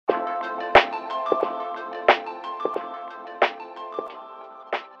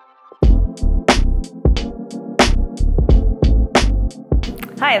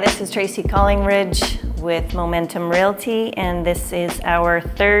Hi, this is Tracy Collingridge with Momentum Realty, and this is our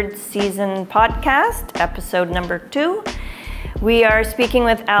third season podcast, episode number 2. We are speaking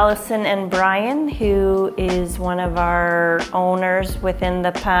with Allison and Brian, who is one of our owners within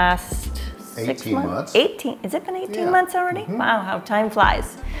the past 18 months. 18, has it been 18 Yeah. months already? Mm-hmm. Wow, how time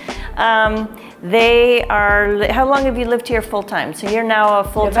flies. They are, how long have you lived here full time? So you're now a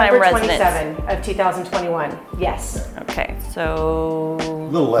full-time resident. November 27 of 2021, yes. Okay, so.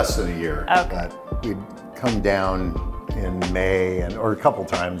 A little less than a year. Okay. But we'd come down in May or a couple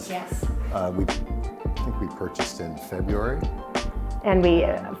times. Yes. I think we purchased in February. And we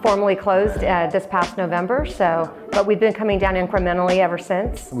formally closed this past November, but we've been coming down incrementally ever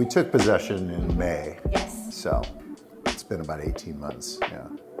since. We took possession in May. Yes. So it's been about 18 months, yeah.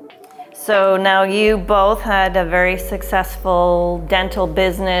 So now you both had a very successful dental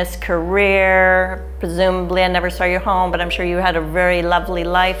business career. Presumably, I never saw your home, but I'm sure you had a very lovely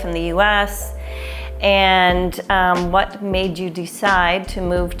life in the U.S. And what made you decide to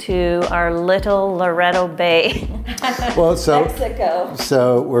move to our little Loretto Bay, Well, Mexico?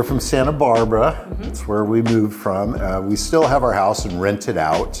 So we're from Santa Barbara. That's where we moved from. We still have our house and rent it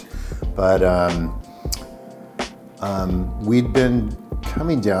out, but we'd been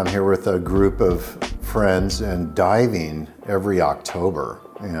coming down here with a group of friends and diving every October,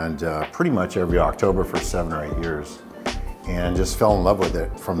 and pretty much every October for 7 or 8 years, and just fell in love with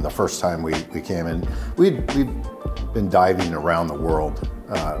it from the first time we came in. We've been diving around the world,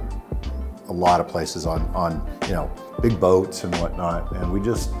 a lot of places on big boats and whatnot, and we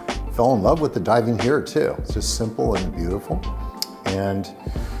just fell in love with the diving here too. It's just simple and beautiful. And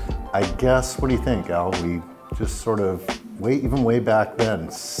I guess, what do you think, Al? We just sort of way back then,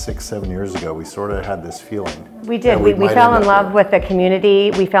 6-7 years ago, we sort of had this feeling. We did. We fell in love with the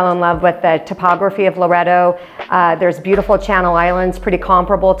community. We fell in love with the topography of Loretto. There's beautiful Channel Islands, pretty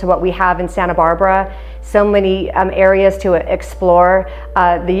comparable to what we have in Santa Barbara. So many areas to explore.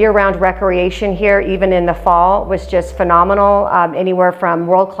 The year-round recreation here, even in the fall, was just phenomenal. Anywhere from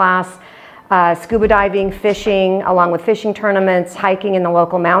world-class scuba diving, fishing, along with fishing tournaments, hiking in the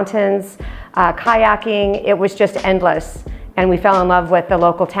local mountains, kayaking. It was just endless. And we fell in love with the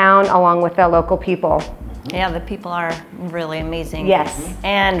local town along with the local people. Yeah, the people are really amazing. Yes.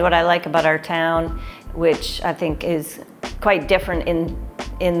 And what I like about our town, which I think is quite different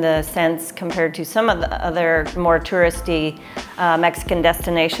in the sense compared to some of the other more touristy Mexican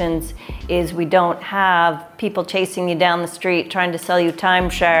destinations, is we don't have people chasing you down the street trying to sell you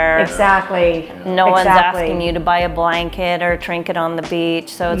timeshare. Exactly. No one's asking you to buy a blanket or a trinket on the beach,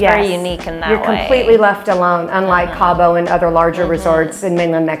 so it's very unique in that way. You're completely left alone, unlike Cabo and other larger resorts in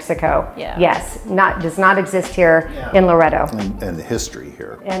mainland Mexico. Yeah. Yes, does not exist here in Loretto. And the history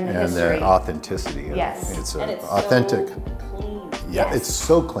here. And the the history. authenticity. Yes. It's And it's authentic. so clean. Yeah, Yes. it's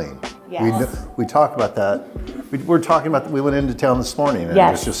so clean. Yes. We talk about that. We're talking about, we went into town this morning and Yes.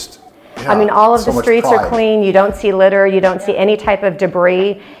 it was just, I mean, all of so the much streets are pride. clean. You don't see litter. You don't see any type of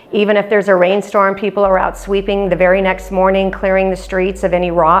debris. Even if there's a rainstorm, people are out sweeping the very next morning, clearing the streets of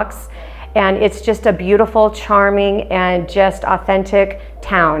any rocks. And it's just a beautiful, charming, and just authentic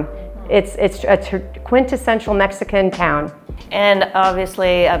town. It's a quintessential Mexican town. And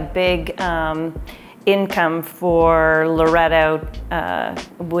obviously a big income for Loretto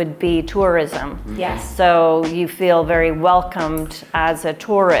would be tourism. Yes. So you feel very welcomed as a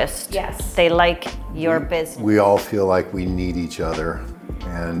tourist. Yes. They like your business. We all feel like we need each other,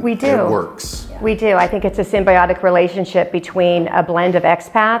 and We do. it works. We do. I think it's a symbiotic relationship between a blend of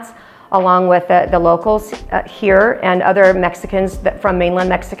expats along with the locals here and other Mexicans from mainland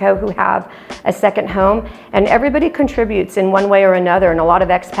Mexico who have a second home. And everybody contributes in one way or another. And a lot of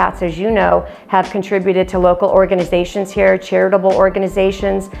expats, as you know, have contributed to local organizations here, charitable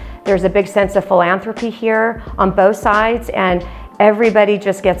organizations. There's a big sense of philanthropy here on both sides. And everybody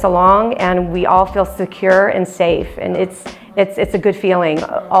just gets along and we all feel secure and safe. And it's a good feeling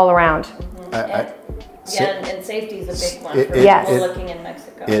all around. And safety is a big one It- for it- people it- looking in Mexico.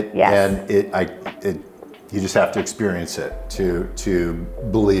 You just have to experience it to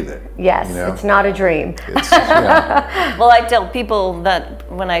believe it. Yes, you know? it's not a dream. Well, I tell people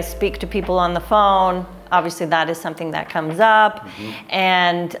that when I speak to people on the phone, obviously that is something that comes up,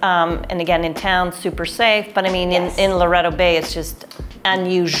 and again in town, super safe. But I mean, in Loretto Bay, it's just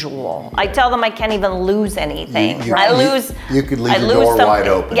unusual. I tell them I can't even lose anything. You could leave your door wide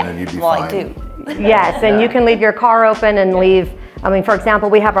open and you'd be fine. I do. Yes, and you can leave your car open and leave. I mean, for example,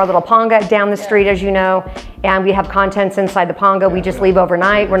 we have our little ponga down the street, as you know, and we have contents inside the ponga. We just leave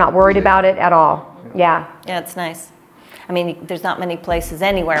overnight. We're not worried about it at all. Yeah. Yeah, it's nice. I mean, there's not many places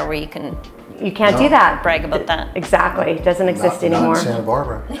anywhere where you can You can't do that. brag about that. Exactly. It doesn't exist anymore. Not in Santa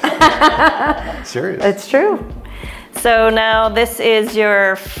Barbara. Serious. It's true. So now this is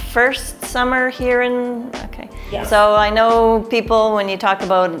your first summer here in, okay. Yes. So I know people, when you talk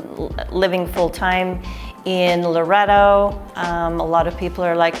about living full-time in Loretto, a lot of people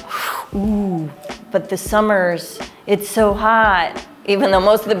are like, ooh, but the summers, it's so hot. Even though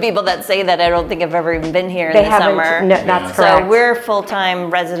most of the people that say that, I don't think have ever even been here in They the haven't. summer. No, that's correct. So we're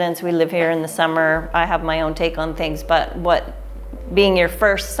full-time residents. We live here in the summer. I have my own take on things, but being your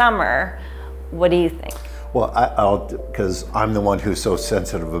first summer, what do you think? Well, I'll because I'm the one who's so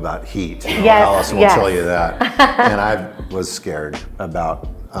sensitive about heat. Yes, Allison will yes. tell you that. And I was scared about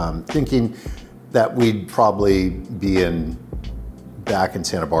thinking that we'd probably be back in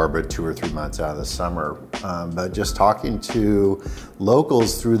Santa Barbara 2 or 3 months out of the summer. But just talking to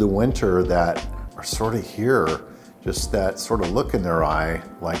locals through the winter that are sort of here, just that sort of look in their eye,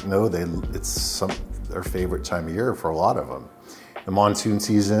 like, no, it's their favorite time of year for a lot of them. The monsoon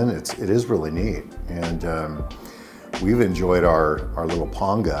season, it is really neat. And we've enjoyed our little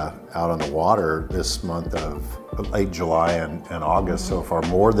ponga out on the water this month of late July and August so far,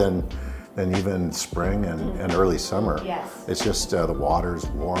 more than even spring and early summer. Yes. It's just the water's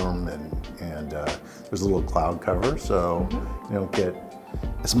warm and there's a little cloud cover, so you don't get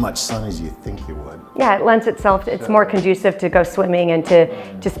as much sun as you think you would. Yeah, it lends itself, it's more conducive to go swimming and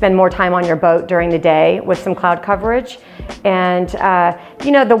to spend more time on your boat during the day with some cloud coverage. And,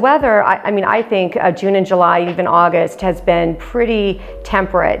 the weather, I think June and July, even August, has been pretty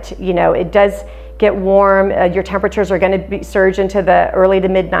temperate. It does get warm. Your temperatures are going to surge into the early to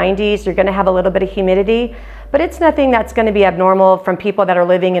mid 90s. You're going to have a little bit of humidity, but it's nothing that's going to be abnormal from people that are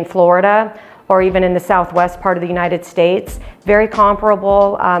living in Florida or even in the southwest part of the United States. Very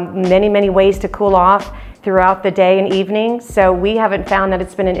comparable, many, many ways to cool off throughout the day and evening. So we haven't found that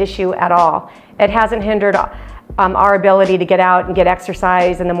it's been an issue at all. It hasn't hindered our ability to get out and get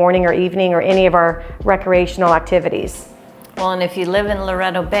exercise in the morning or evening or any of our recreational activities. Well, and if you live in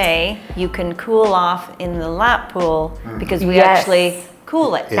Loretto Bay, you can cool off in the lap pool because we Yes. actually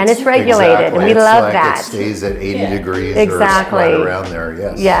cool it. And it's regulated, and we It's love like that. It stays at 80 degrees Exactly. or right around there,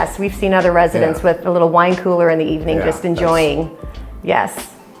 yes. Yes, we've seen other residents Yeah. with a little wine cooler in the evening, Yeah, just enjoying.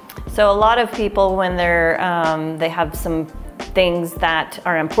 Yes. So a lot of people, when they have some things that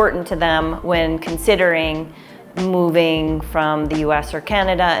are important to them when considering moving from the US or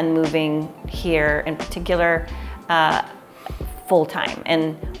Canada and moving here in particular full time.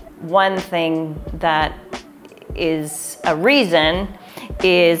 And one thing that is a reason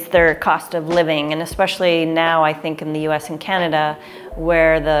is their cost of living, and especially now I think in the US and Canada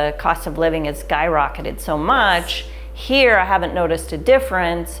where the cost of living has skyrocketed so much. Here I haven't noticed a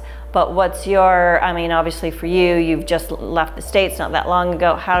difference, but what's obviously for you, you've just left the States not that long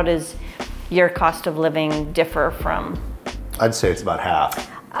ago. How does your cost of living differ from? I'd say it's about half.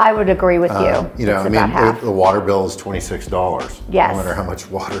 I would agree with you. It's about half. The water bill is $26. Yes. No matter how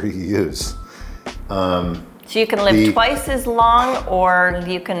much water you use. So you can live twice as long, or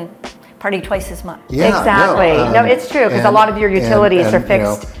you can party twice as much. Yeah, Exactly. No, it's true, 'cause a lot of your utilities are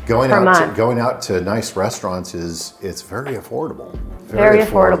fixed per month. Going out to nice restaurants it's very affordable. Very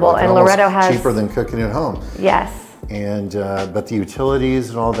affordable, and almost Loretto has- cheaper than cooking at home. Yes. And but the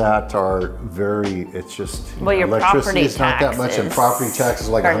utilities and all that are it's just Well, your electricity property is not that much, and taxes property tax is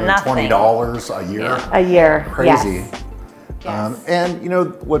like are $120 a year. Yeah. A year. Crazy. Yes. And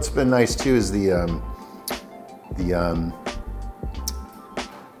what's been nice too is the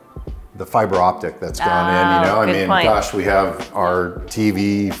fiber optic that's gone in. Good point. Gosh, we have our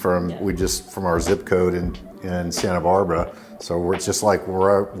TV from our zip code in Santa Barbara, so it's just like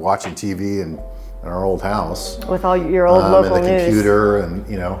we're watching TV in our old house. With all your old local and the news. computer, and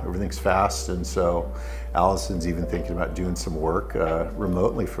everything's fast, and so Allison's even thinking about doing some work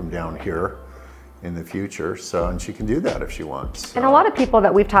remotely from down here in the future. So, and she can do that if she wants. So. And a lot of people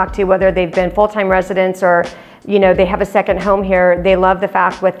that we've talked to, whether they've been full-time residents or they have a second home here, they love the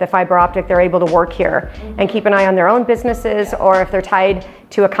fact with the fiber optic they're able to work here and keep an eye on their own businesses, or if they're tied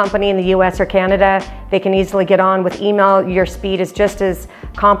to a company in the US or Canada, they can easily get on with email. Your speed is just as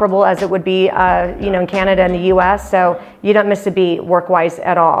comparable as it would be in Canada and the US, so you don't miss a beat work-wise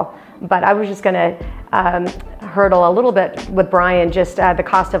at all. But I was just going to hurdle a little bit with Brian, just the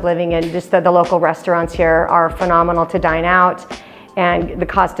cost of living, and just the local restaurants here are phenomenal to dine out. And the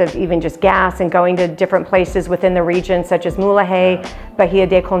cost of even just gas and going to different places within the region, such as Mulegé, Bahia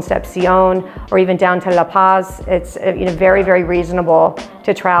de Concepcion, or even down to La Paz, it's very, very reasonable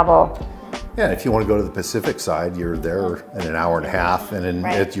to travel. Yeah, if you want to go to the Pacific side, you're there in an hour and a half,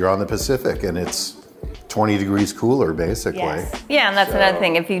 and you're on the Pacific, and it's 20 degrees cooler, basically. Yes. Yeah, and that's So, another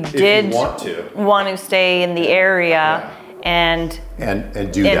thing. If you if did you want to stay in the area and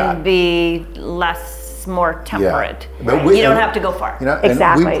do that. be more temperate, But you don't have to go far. You know,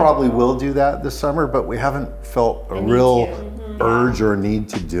 Exactly. And we probably will do that this summer, but we haven't felt a real urge or need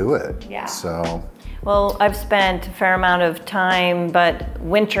to do it. Yeah. So, Well, I've spent a fair amount of time, but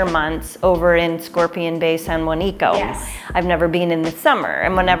winter months over in Scorpion Bay, San Juanico. Yes. I've never been in the summer,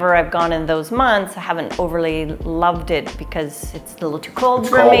 and whenever I've gone in those months, I haven't overly loved it because it's a little too cold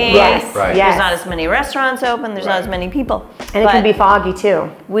for cold, me. Yes, right. yes. There's not as many restaurants open. There's not Right. as many people. And it can But be foggy too.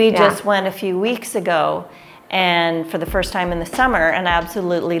 we Yeah. just went a few weeks ago, and for the first time in the summer, and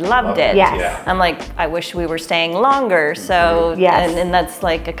absolutely loved it. Yes. Yeah. I'm like, I wish we were staying longer. So, Yes. and that's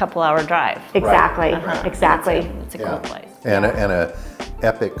like a couple-hour drive. Exactly. Uh-huh. Exactly. It's a cool place. and a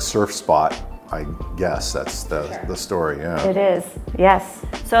epic surf spot, I guess that's the story. Yeah. It is. Yes.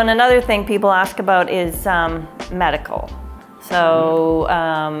 So, and another thing people ask about is medical. So,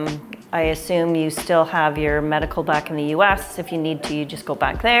 I assume you still have your medical back in the U.S. If you need to, you just go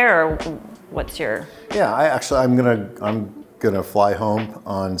back there, or what's your? Yeah, I'm gonna fly home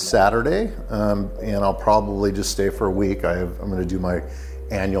on Saturday, and I'll probably just stay for a week. I'm gonna do my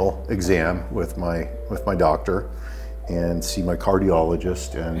annual exam with my doctor, and see my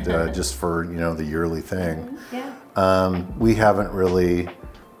cardiologist, and just for the yearly thing. Yeah. We haven't really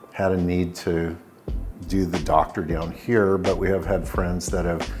had a need to do the doctor down here, but we have had friends that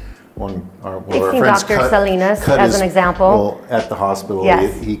have. One of our You've seen friends Dr. Salinas as an example. Well, at the hospital,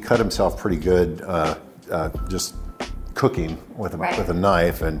 Yes. he cut himself pretty good, just cooking with a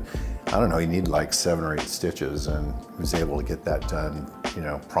knife, and I don't know, he needed like 7 or 8 stitches, and was able to get that done,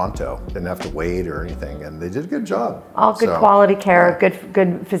 pronto. Didn't have to wait or anything, and they did a good job. All good So, quality care,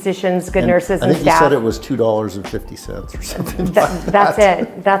 good physicians, good nurses, I and think you staff. said it was $2.50 or something. That's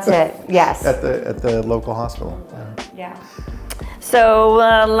it. That's it. Yes. At the local hospital. Yeah. So,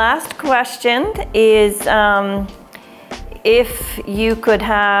 last question is, if you could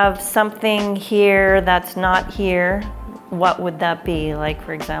have something here that's not here, what would that be? Like,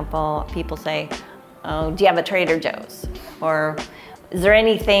 for example, people say, oh, do you have a Trader Joe's? Or is there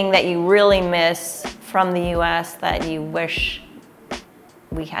anything that you really miss from the US that you wish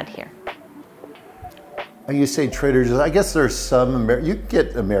we had here? You say Trader Joe's. I guess there's some you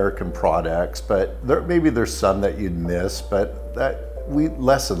get American products, but maybe there's some that you'd miss, but that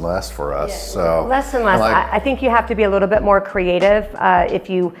less and less for us. So Less and less. like- I think you have to be a little bit more creative. If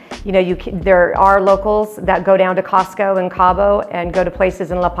there are locals that go down to Costco in Cabo and go to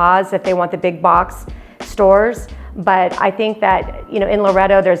places in La Paz if they want the big box stores. But I think that, in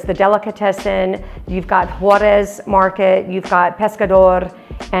Loreto, there's the Delicatessen, you've got Juarez Market, you've got Pescador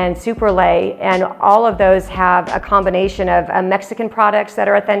and Superlay, and all of those have a combination of Mexican products that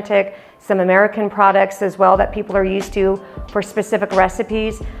are authentic, some American products as well that people are used to for specific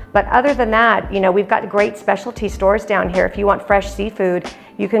recipes. But other than that, we've got great specialty stores down here. If you want fresh seafood,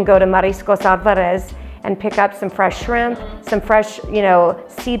 you can go to Mariscos Alvarez and pick up some fresh shrimp, some fresh,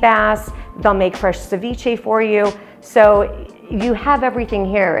 sea bass. They'll make fresh ceviche for you. So you have everything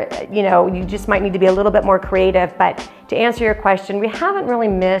here. You just might need to be a little bit more creative. But to answer your question, we haven't really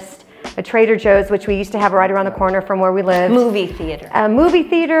missed a Trader Joe's, which we used to have right around the corner from where we live. Movie theater. A movie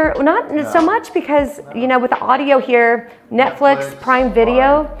theater, not so much because, with the audio here, Netflix, Prime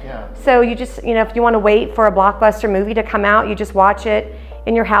Video. yeah. So you just, if you want to wait for a blockbuster movie to come out, you just watch it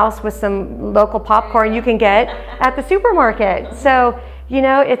in your house with some local popcorn you can get at the supermarket. So,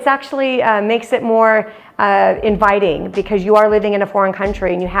 it's actually makes it more inviting because you are living in a foreign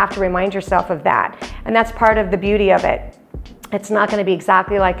country and you have to remind yourself of that. And that's part of the beauty of it. It's not going to be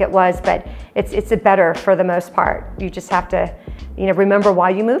exactly like it was, but it's better for the most part. You just have to, remember why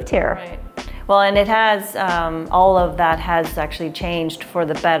you moved here. Right. Well, and it has, all of that has actually changed for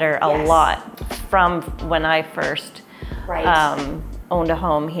the better a Yes. lot from when I first Right. owned a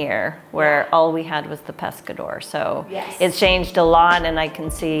home here, where all we had was the Pescador. So Yes. it's changed a lot, and I can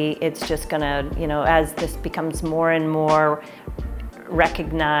see it's just gonna, as this becomes more and more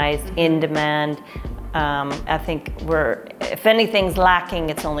recognized, in demand, I think if anything's lacking,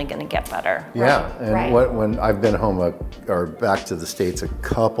 it's only gonna get better. Yeah, and Right. when I've been home or back to the States a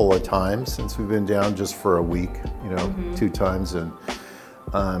couple of times since we've been down just for a week, 2 times, and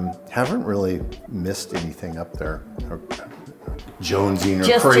haven't really missed anything up there. Or jonesing or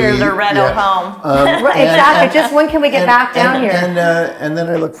Just crazy. your Loreto home. Right, exactly. Just when can we get back down here? And then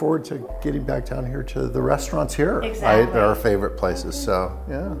I look forward to getting back down here to the restaurants here. Exactly. They're our favorite places, so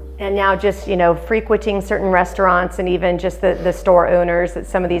yeah. And now just, frequenting certain restaurants and even just the store owners at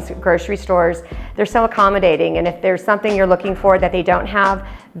some of these grocery stores, they're so accommodating. And if there's something you're looking for that they don't have,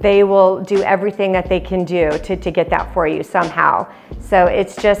 they will do everything that they can do to get that for you somehow. So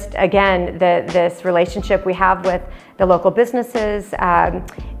it's just, again, this relationship we have with the local businesses,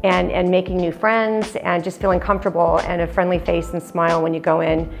 and making new friends, and just feeling comfortable and a friendly face and smile when you go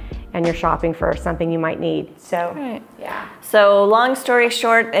in and you're shopping for something you might need. So, Right. yeah. So long story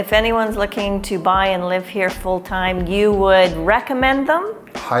short, if anyone's looking to buy and live here full time, you would recommend them?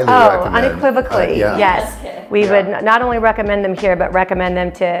 Highly Oh, recommend. unequivocally, Yeah. yes. We would not only recommend them here, but recommend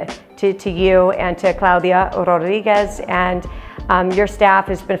them to you and to Claudia Rodriguez, and your staff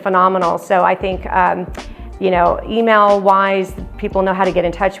has been phenomenal. So I think, email-wise, people know how to get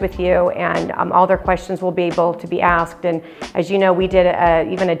in touch with you, and all their questions will be able to be asked. And as you know, we did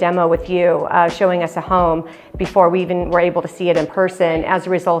even a demo with you, showing us a home before we even were able to see it in person as a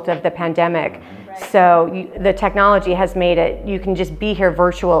result of the pandemic. Right. So the technology has made it, you can just be here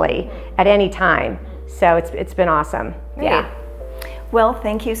virtually at any time. So it's been awesome. Great. Yeah. Well,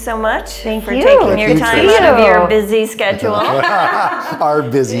 thank you so much for you. taking Thank your you, time Tracy. out of your busy schedule. Our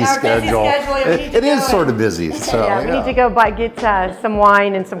busy schedule. schedule, we need to It is go sort of busy. So Yeah, we need to go get some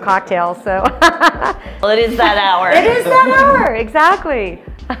wine and some cocktails. So Well, it is that hour. it is that hour, exactly.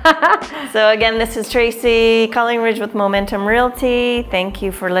 So again, this is Tracy Collingridge with Momentum Realty. Thank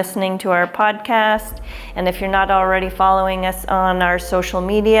you for listening to our podcast. And if you're not already following us on our social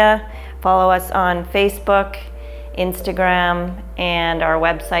media, follow us on Facebook, Instagram, and our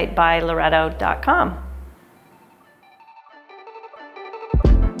website byloretto.com.